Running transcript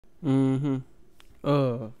Mm-hmm.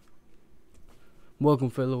 Uh,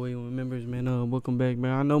 welcome, fellow A1 members, man. Welcome back,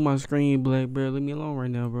 man. I know my screen black, bro. Leave me alone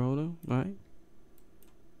right now, bro. Hold on. All right.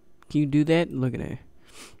 Can you do that? Look at that.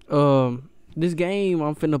 This game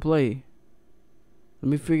I'm finna play. Let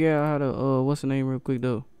me figure out how to what's the name real quick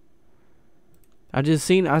though. I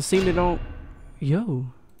seen it on. Yo,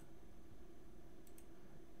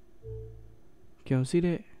 can you see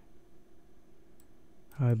that?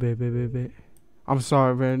 All right, bet. I'm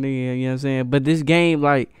sorry, bro. Nigga, you know what I'm saying? But this game,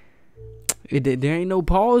 like, there ain't no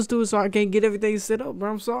pause to it, so I can't get everything set up,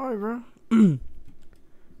 bro. I'm sorry, bro. Can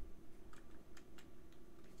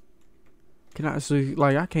I? So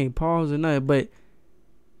like, I can't pause or nothing. But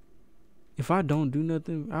if I don't do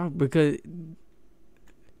nothing, because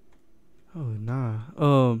oh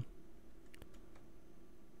nah.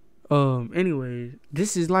 Anyways,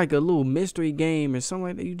 this is like a little mystery game or something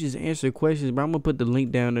like that. You just answer questions, but I'm gonna put the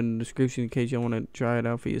link down in the description in case y'all wanna try it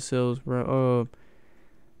out for yourselves, bro.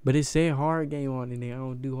 But it said hard game on it. I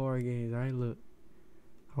don't do hard games. Alright, look,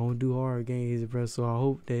 I don't do hard games, bro. So I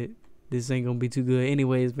hope that this ain't gonna be too good.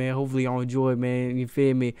 Anyways, man, hopefully y'all enjoy, man. You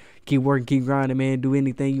feel me? Keep working, keep grinding, man. Do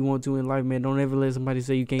anything you want to in life, man. Don't ever let somebody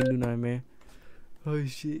say you can't do nothing, man. Oh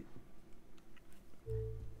shit.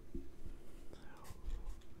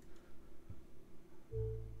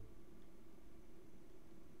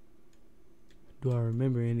 Do I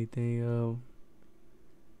remember anything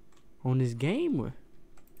on this game? Or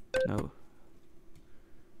no?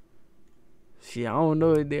 Shit, I don't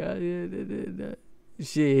know.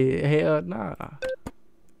 Shit, hell nah.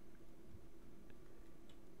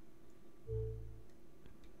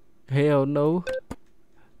 Hell no.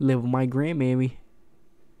 Live with my grandmammy.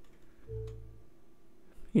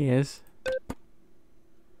 Yes.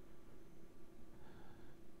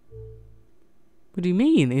 What do you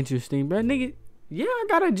mean interesting, bro? Nigga, yeah, I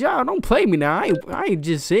got a job. Don't play me now. I ain't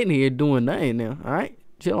just sitting here doing nothing now. Alright?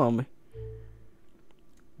 Chill on me.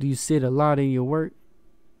 Do you sit a lot in your work?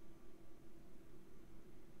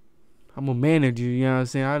 I'm a manager, you know what I'm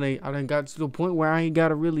saying? I done got to the point where I ain't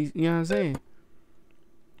gotta really, you know what I'm saying?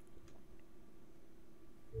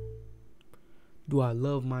 Do I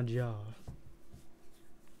love my job?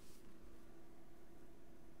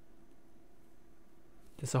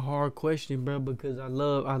 It's a hard question, bro, because I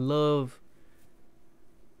love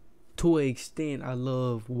to an extent. I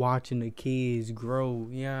love watching the kids grow.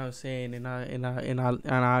 You know what I'm saying? And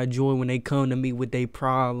I enjoy when they come to me with their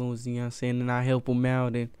problems. You know what I'm saying? And I help them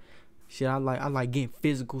out and shit. I like getting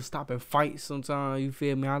physical, stopping fights sometimes. You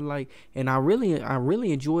feel me? And I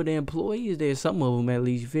really enjoy the employees there. Some of them at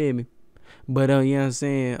least. You feel me? But you know what I'm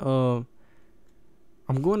saying?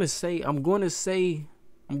 I'm gonna say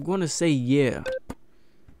yeah.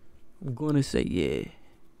 I'm gonna say yeah.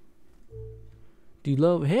 Do you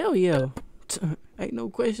love? Hell yeah. Ain't no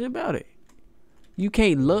question about it. You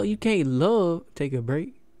can't love. Take a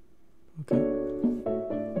break. Okay.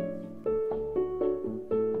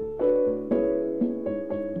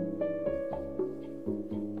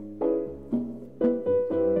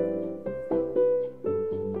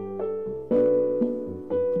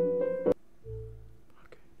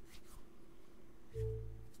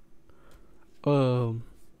 Um.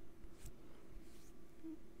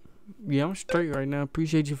 Yeah, I'm straight right now.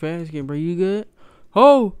 Appreciate you for asking, bro. You good?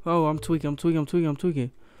 Oh, I'm tweaking. Do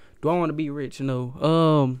I want to be rich?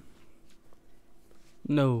 No.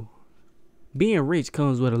 No. Being rich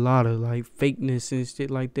comes with a lot of like fakeness and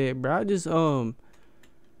shit like that, bro. I just no.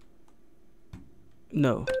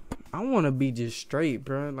 I want to be just straight,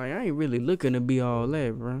 bro. Like I ain't really looking to be all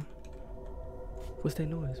that, bro. What's that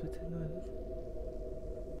noise?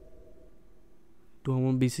 Do I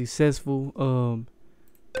want to be successful?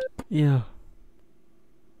 Yeah.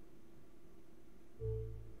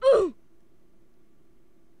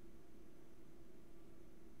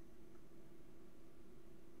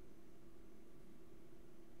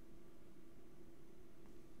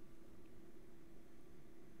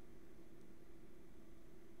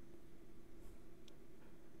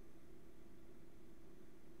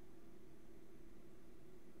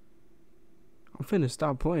 I'm finna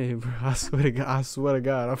stop playing, bro. I swear to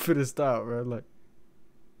God, I'm finna stop, bro. Like,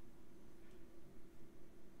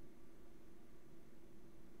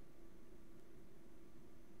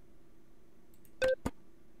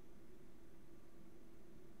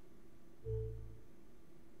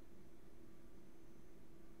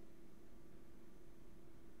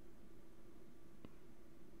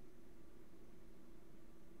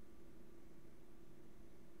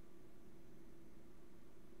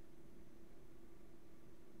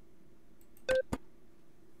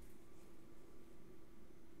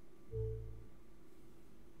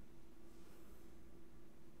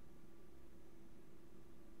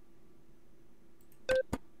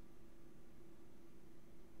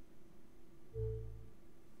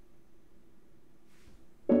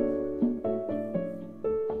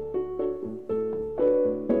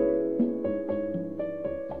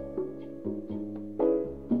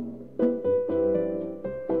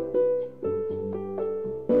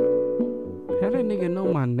 nigga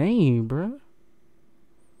know my name, bro.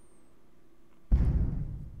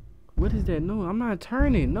 What is that? No, I'm not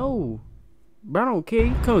turning. No. Bro, I don't care.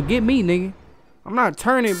 You come get me, nigga. I'm not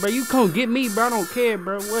turning, bro. You come get me, bro. I don't care,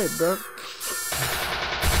 bro. What, bro?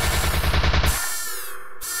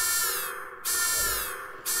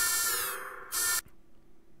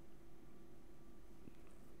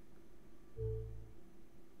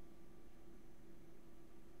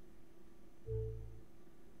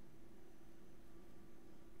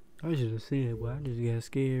 I should have said, but I just got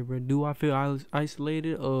scared, bro. Do I feel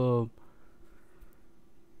isolated? Well,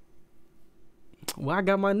 I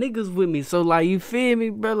got my niggas with me, so like, you feel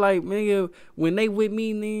me, bro? Like, nigga, when they with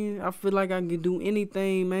me, then I feel like I can do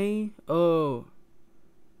anything, man.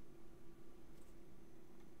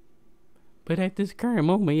 But at this current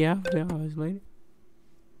moment, yeah, I feel isolated.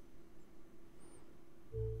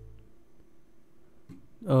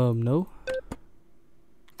 No.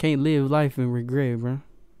 Can't live life in regret, bro.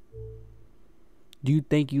 Do you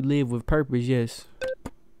think you live with purpose? Yes.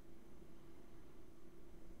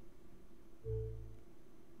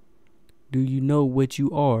 Do you know what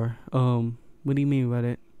you are? What do you mean by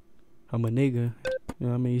that? I'm a nigga. You know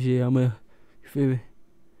what I mean? Shit, you feel me?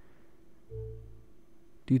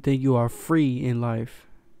 Do you think you are free in life?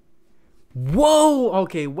 Whoa!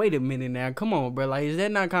 Okay, wait a minute now. Come on, bro. Like, is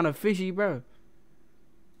that not kind of fishy, bro?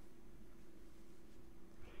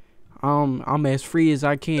 I'm as free as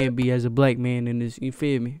I can be as a black man in this. You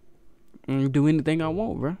feel me? Do anything I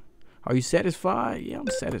want, bro. Are you satisfied? Yeah, I'm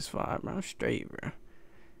satisfied, bro. I'm straight, bro.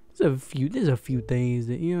 There's a few things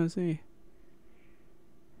that, you know what I'm saying?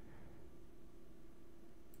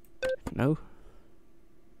 No.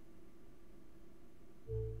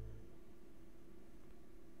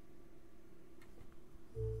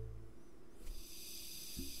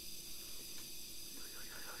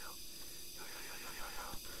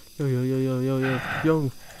 Yo, yo, yo, yo, yo, yo,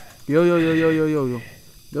 yo, yo, yo, yo, yo, yo, yo, yo,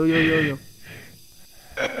 yo, yo, yo, yo.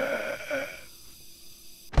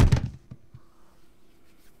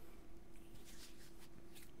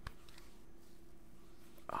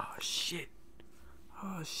 Oh shit!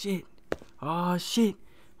 Oh shit! Oh shit!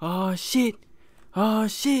 Oh shit! Oh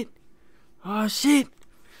shit! Oh shit!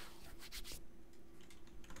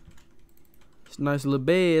 It's a nice little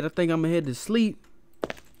bed. I think I'm gonna head to sleep.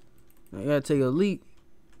 I gotta take a leak.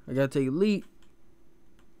 I gotta take a leak.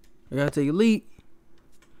 I gotta take a leak.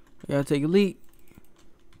 I gotta take a leak.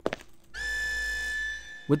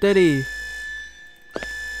 What that is?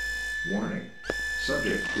 Warning.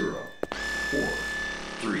 Subject Bureau. 4,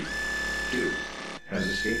 3, 2 has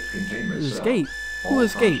escaped containment cell. Escape? Who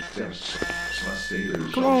escaped?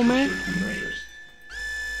 Come on, man.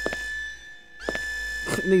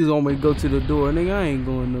 Niggas want me to go to the door. Nigga, I ain't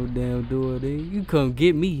going no damn door, nigga. You come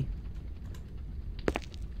get me.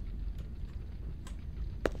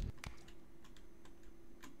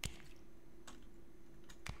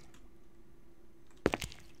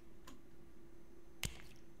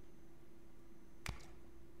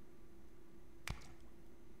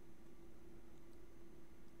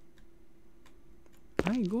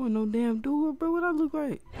 I ain't going no damn door, bro. What I look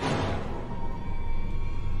like?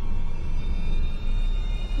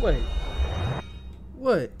 Wait.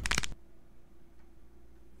 What?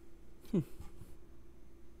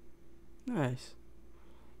 Nice.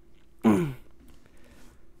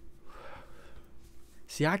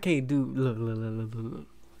 See, I can't do look.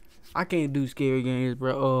 I can't do scary games,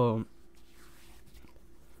 bro.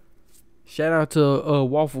 Shout out to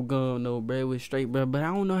Waffle Gum though, bro. It was straight, bro. But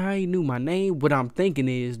I don't know how he knew my name. What I'm thinking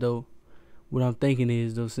is though,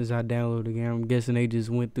 since I downloaded the game, I'm guessing they just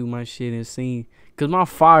went through my shit and seen, cause my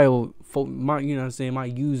file, you know what I'm saying, my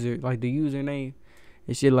user, like the username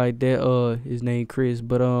and shit like that. His name Chris,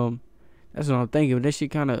 but that's what I'm thinking. But that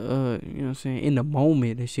shit kind of you know what I'm saying, in the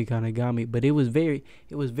moment, that shit kind of got me. But it was very.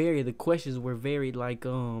 The questions were very like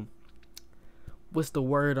what's the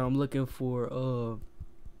word I'm looking for?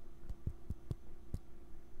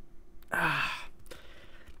 I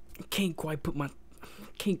can't quite put my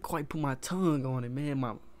tongue on it, man.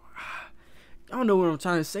 I don't know what I'm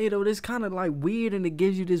trying to say though. It's kind of like weird, and it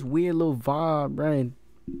gives you this weird little vibe, right?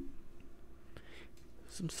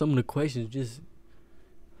 Some of the questions just,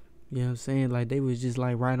 you know what I'm saying, like they was just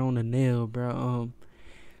like right on the nail, bro.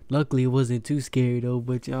 Luckily it wasn't too scary though.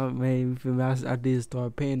 But y'all, man, you feel me? I did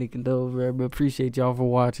start panicking though, bro. But appreciate y'all for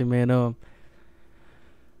watching, man.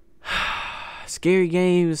 Scary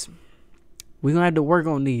games. We gonna have to work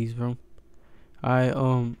on these, bro.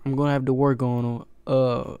 I'm gonna have to work on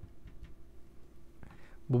them.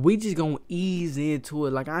 But we just gonna ease into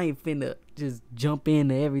it. Like, I ain't finna just jump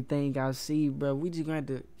into everything I see, bro. We just gonna have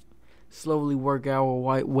to slowly work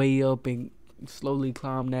our way up and slowly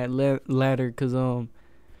climb that ladder, cause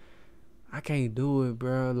I can't do it,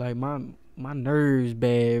 bro. Like my nerves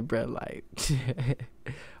bad, bro. Like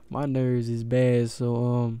my nerves is bad.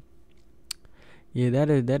 So yeah,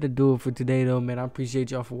 that'll do it for today, though, man. I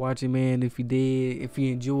appreciate y'all for watching, man. If you did, if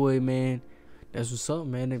you enjoyed, man, that's what's up,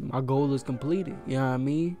 man. My goal is completed. You know what I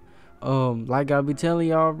mean? Like I be telling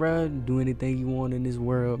y'all, bro, do anything you want in this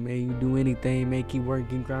world, man. You do anything, man. Keep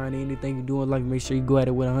working, grinding. Anything you doing, like, make sure you go at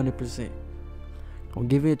it with 100%. Don't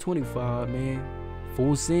give it 25, man.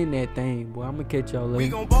 Full send that thing, boy. I'ma catch y'all later. We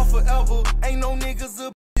gon' ball forever. Ain't no niggas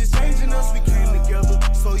up changing us. We came together,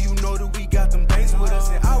 so you know that we got them things with us.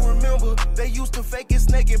 And I remember they used to fake it,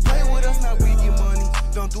 snake and play with us. Now we get money,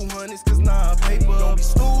 don't do hundreds, cause now I pay